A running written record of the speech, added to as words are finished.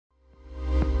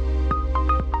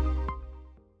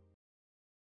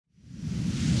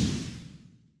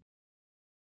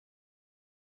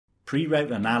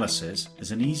Pre-route analysis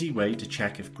is an easy way to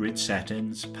check if grid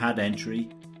settings, pad entry,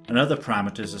 and other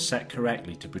parameters are set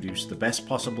correctly to produce the best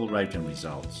possible routing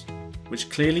results, which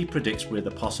clearly predicts where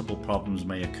the possible problems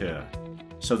may occur,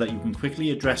 so that you can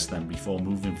quickly address them before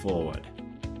moving forward.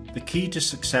 The key to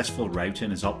successful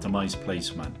routing is optimized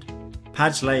placement.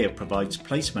 Pad's layout provides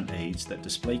placement aids that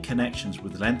display connections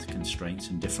with length constraints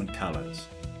in different colors.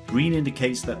 Green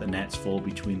indicates that the nets fall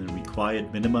between the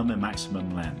required minimum and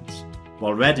maximum lengths,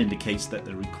 while red indicates that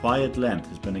the required length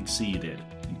has been exceeded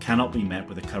and cannot be met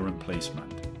with the current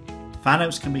placement.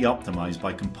 Fanouts can be optimized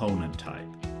by component type.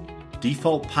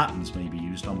 Default patterns may be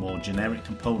used on more generic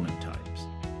component types,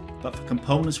 but for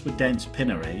components with dense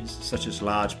pin arrays, such as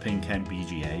large pin count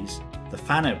BGAs, the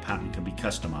fanout pattern can be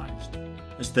customized.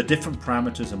 As the different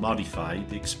parameters are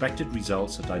modified, the expected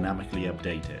results are dynamically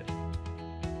updated.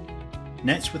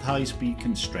 Nets with high-speed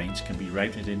constraints can be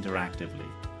routed interactively,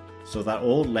 so that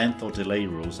all length or delay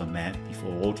rules are met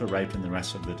before auto-routing the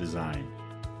rest of the design.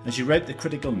 As you route the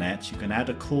critical nets, you can add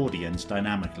accordions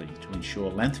dynamically to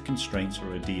ensure length constraints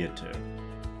are adhered to.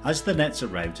 As the nets are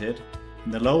routed,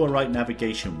 in the lower right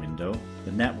navigation window,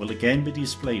 the net will again be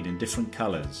displayed in different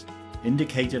colors,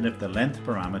 indicating if the length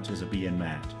parameters are being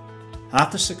met.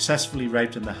 After successfully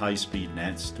routing the high-speed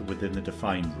nets to within the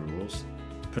defined rules,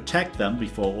 protect them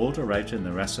before auto-routing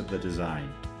the rest of the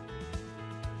design.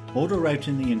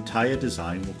 Auto-routing the entire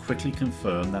design will quickly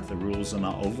confirm that the rules are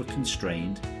not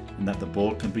over-constrained and that the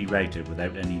board can be routed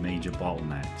without any major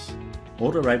bottlenecks.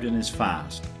 Auto-routing is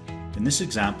fast. In this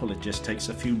example, it just takes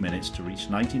a few minutes to reach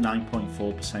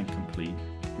 99.4% complete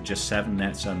with just 7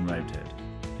 nets unrouted.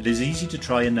 It is easy to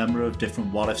try a number of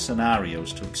different what-if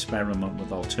scenarios to experiment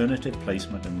with alternative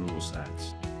placement and rule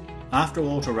sets. After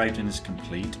auto-routing is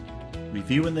complete,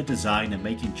 reviewing the design and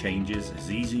making changes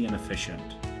is easy and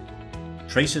efficient.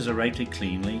 Traces are routed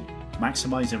cleanly,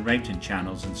 maximizing routing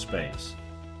channels and space.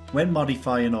 When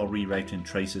modifying or rerouting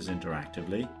traces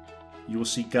interactively, you will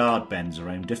see guard bends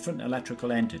around different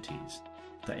electrical entities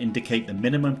that indicate the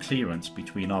minimum clearance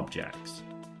between objects.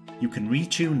 You can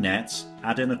retune nets,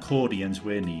 add in accordions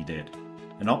where needed,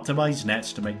 and optimize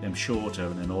nets to make them shorter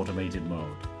in an automated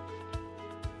mode.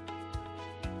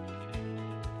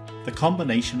 The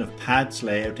combination of pads,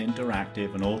 layout,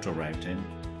 interactive, and auto-routing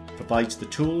provides the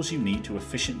tools you need to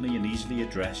efficiently and easily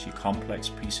address your complex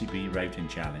PCB routing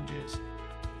challenges,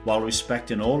 while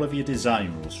respecting all of your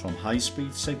design rules from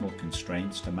high-speed signal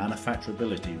constraints to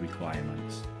manufacturability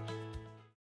requirements.